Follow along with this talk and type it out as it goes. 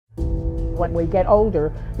when we get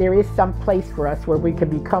older, there is some place for us where we can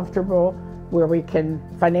be comfortable, where we can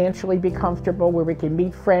financially be comfortable, where we can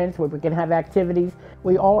meet friends, where we can have activities.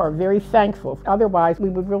 We all are very thankful. Otherwise, we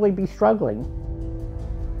would really be struggling.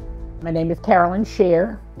 My name is Carolyn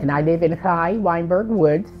Scher, and I live in High Weinberg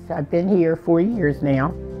Woods. I've been here 4 years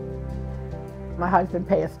now. My husband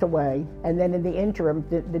passed away, and then in the interim,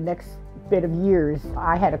 the next bit of years,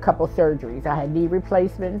 I had a couple surgeries. I had knee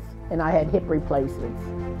replacements and I had hip replacements.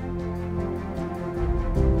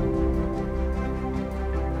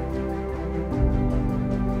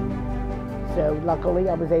 So luckily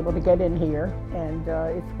I was able to get in here, and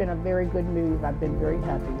it's been a very good move. I've been very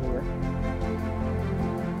happy here.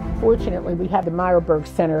 Fortunately, we have the Weinberg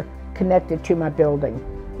Center connected to my building,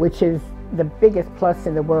 which is the biggest plus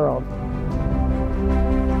in the world.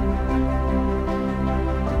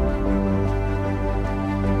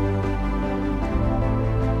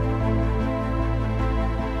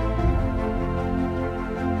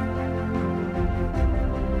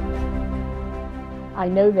 I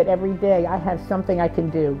know that every day I have something I can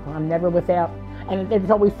do. I'm never without, and there's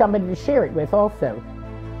always somebody to share it with also.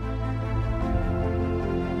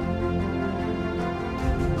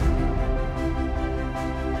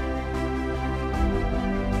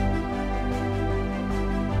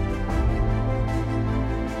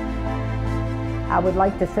 I would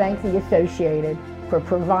like to thank the Associated for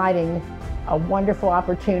providing a wonderful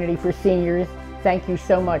opportunity for seniors. Thank you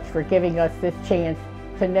so much for giving us this chance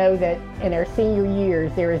to know that in our senior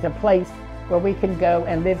years there is a place where we can go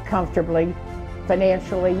and live comfortably,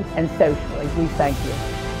 financially and socially. We thank you.